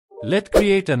Let's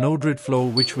create a Node-RED flow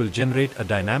which will generate a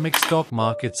dynamic stock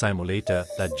market simulator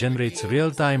that generates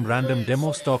real-time random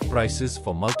demo stock prices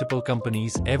for multiple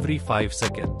companies every 5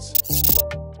 seconds.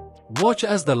 Watch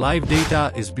as the live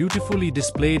data is beautifully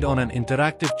displayed on an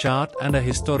interactive chart and a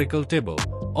historical table,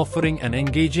 offering an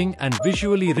engaging and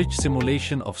visually rich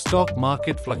simulation of stock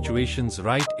market fluctuations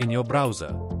right in your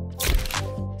browser.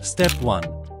 Step 1.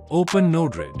 Open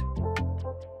Node-RED.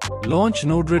 Launch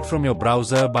Node-RED from your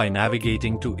browser by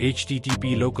navigating to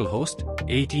http localhost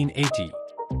 1880.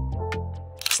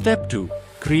 Step 2.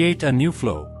 Create a new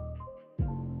flow.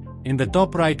 In the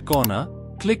top right corner,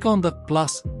 click on the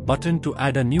plus button to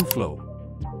add a new flow.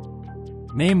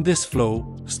 Name this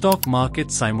flow Stock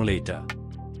Market Simulator.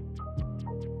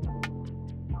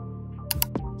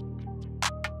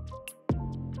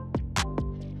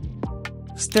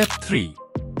 Step 3.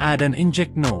 Add an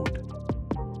inject node.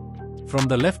 From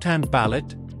the left-hand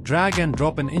palette, drag and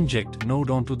drop an inject node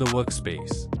onto the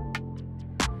workspace.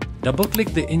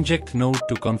 Double-click the inject node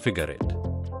to configure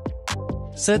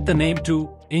it. Set the name to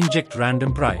Inject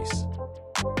Random Price.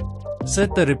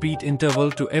 Set the repeat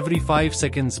interval to every 5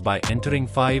 seconds by entering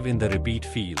 5 in the repeat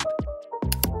field.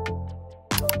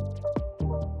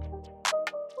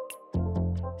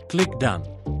 Click Done.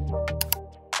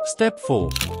 Step 4.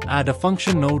 Add a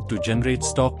function node to generate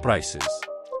stock prices.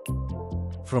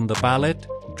 From the palette,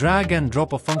 drag and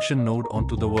drop a function node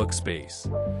onto the workspace.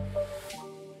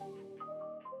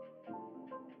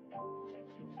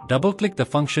 Double-click the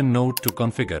function node to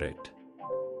configure it.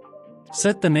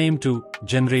 Set the name to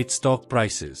Generate Stock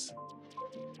Prices.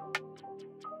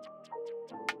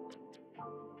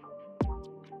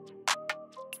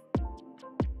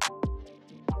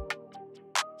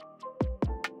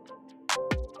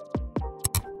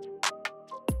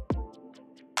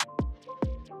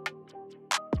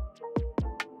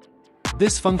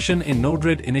 This function in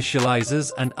Node-RED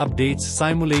initializes and updates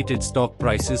simulated stock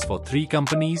prices for 3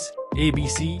 companies,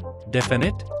 ABC,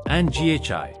 Definite, and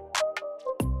GHI.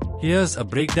 Here's a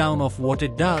breakdown of what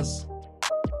it does.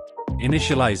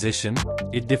 Initialization.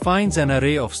 It defines an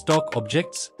array of stock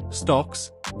objects,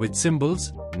 stocks, with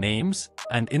symbols, names,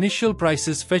 and initial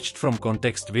prices fetched from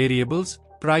context variables,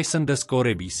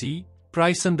 price_ABC,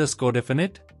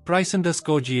 price_Definite,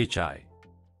 price_GHI.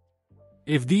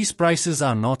 If these prices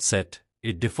are not set,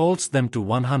 it defaults them to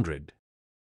 100.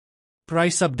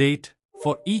 Price update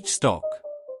for each stock.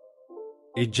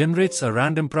 It generates a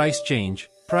random price change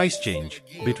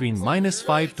between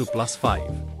 -5 to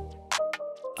 +5.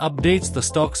 Updates the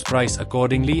stock's price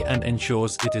accordingly and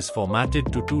ensures it is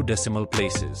formatted to 2 decimal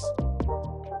places.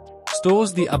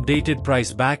 Stores the updated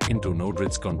price back into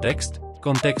Node-RED's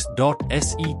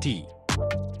context.set.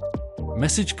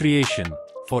 Message creation.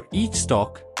 For each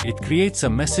stock, it creates a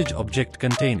message object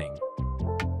containing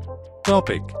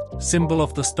topic, symbol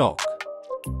of the stock.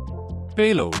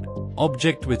 Payload,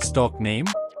 object with stock name,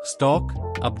 stock,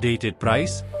 updated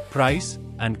price,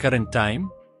 and current time,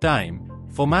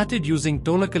 formatted using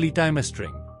Tolakali time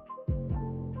string.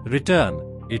 Return,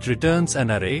 it returns an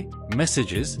array,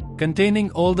 messages, containing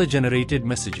all the generated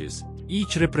messages,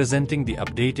 each representing the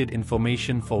updated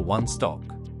information for one stock.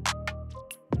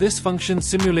 This function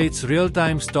simulates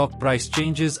real-time stock price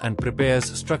changes and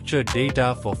prepares structured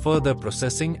data for further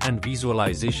processing and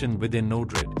visualization within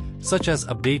Node-RED, such as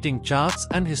updating charts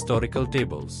and historical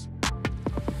tables.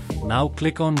 Now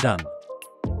click on Done.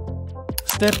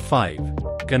 Step 5.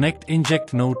 Connect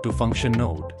inject node to function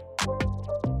node.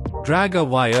 Drag a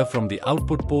wire from the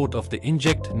output port of the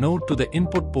inject node to the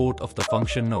input port of the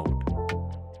function node.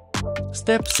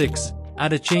 Step 6.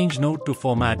 Add a change node to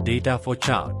format data for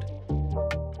chart.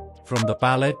 From the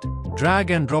palette,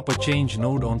 drag and drop a change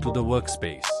node onto the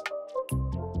workspace.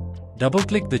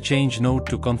 Double-click the change node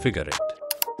to configure it.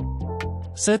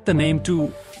 Set the name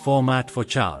to Format for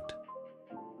Chart.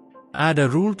 Add a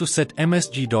rule to set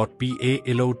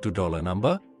msg.payload to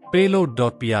 $number,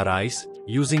 payload.price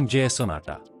using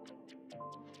JSONATA.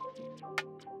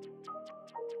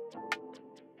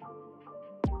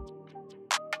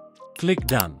 Click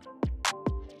Done.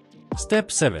 Step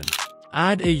 7.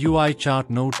 Add a UI chart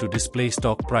node to display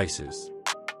stock prices.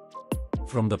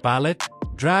 From the palette,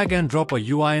 drag and drop a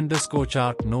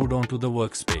UI_chart node onto the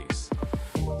workspace.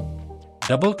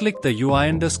 Double-click the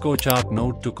UI_chart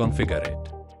node to configure it.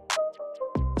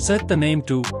 Set the name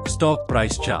to Stock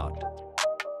Price Chart.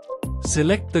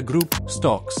 Select the group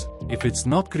Stocks. If it's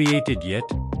not created yet,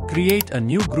 create a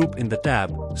new group in the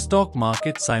tab Stock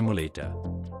Market Simulator.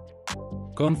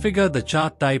 Configure the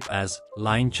chart type as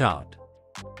Line Chart.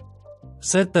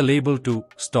 Set the label to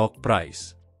Stock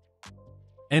Price.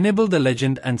 Enable the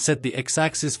legend and set the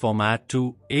x-axis format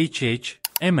to HH,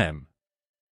 mm.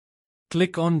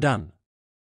 Click on Done.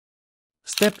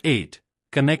 Step 8.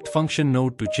 Connect function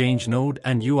node to change node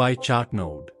and UI chart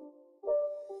node.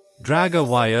 Drag a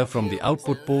wire from the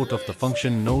output port of the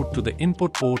function node to the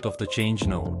input port of the change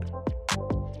node.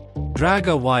 Drag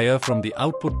a wire from the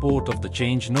output port of the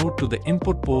change node to the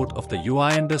input port of the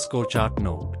UI_chart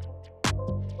node.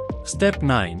 Step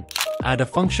 9. Add a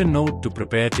function node to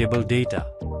prepare table data.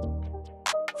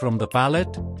 From the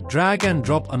palette, drag and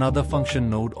drop another function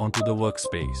node onto the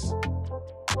workspace.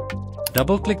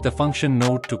 Double-click the function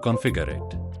node to configure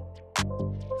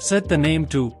it. Set the name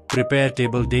to Prepare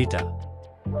Table Data.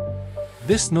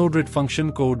 This Node-RED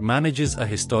function code manages a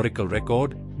historical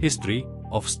record, history,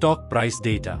 of stock price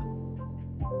data.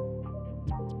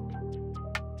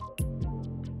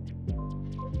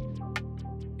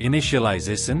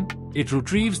 Initialization. It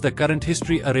retrieves the current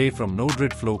history array from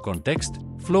Node-RED flow context,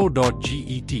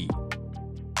 flow.get.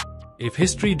 If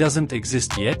history doesn't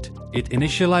exist yet, it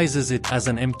initializes it as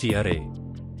an empty array.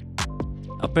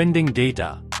 Appending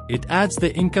data. It adds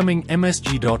the incoming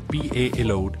msg.pa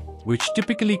load, which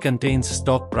typically contains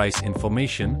stock price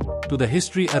information, to the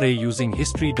history array using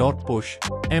history.push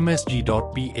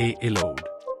msg.pa load.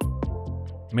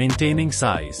 Maintaining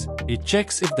size. It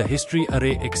checks if the history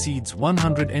array exceeds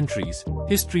 100 entries,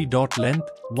 history.length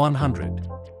 100.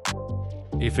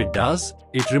 If it does,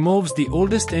 it removes the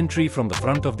oldest entry from the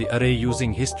front of the array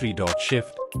using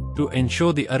history.shift to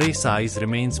ensure the array size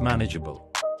remains manageable.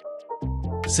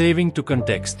 Saving to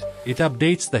context. It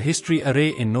updates the history array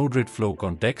in Node-RED flow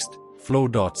context,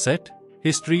 flow.set,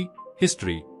 history,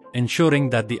 ensuring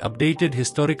that the updated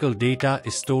historical data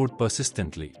is stored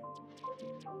persistently.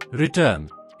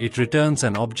 Return. It returns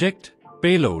an object,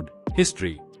 payload,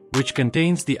 history, which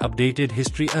contains the updated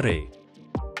history array.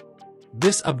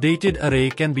 This updated array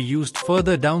can be used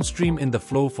further downstream in the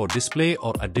flow for display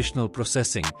or additional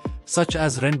processing, such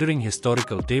as rendering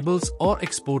historical tables or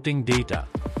exporting data.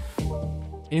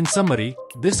 In summary,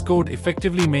 this code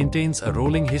effectively maintains a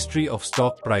rolling history of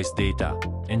stock price data,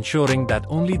 ensuring that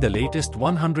only the latest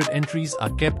 100 entries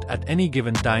are kept at any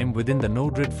given time within the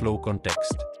Node-RED flow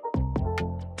context.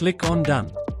 Click on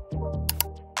Done.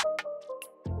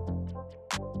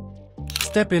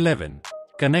 Step 11.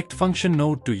 Connect function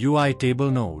node to UI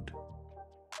table node.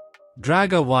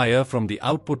 Drag a wire from the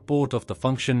output port of the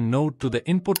function node to the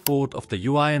input port of the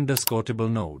UI_table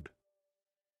node.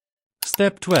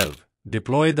 Step 12.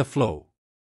 Deploy the flow.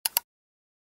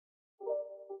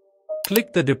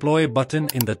 Click the Deploy button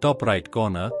in the top right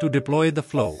corner to deploy the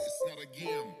flow.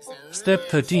 Step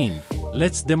 13.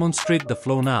 Let's demonstrate the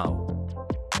flow now.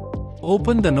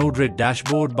 Open the Node-RED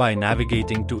dashboard by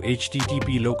navigating to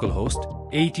HTTP localhost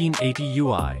 1880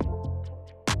 UI.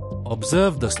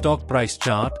 Observe the stock price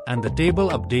chart and the table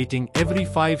updating every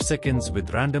 5 seconds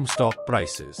with random stock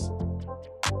prices.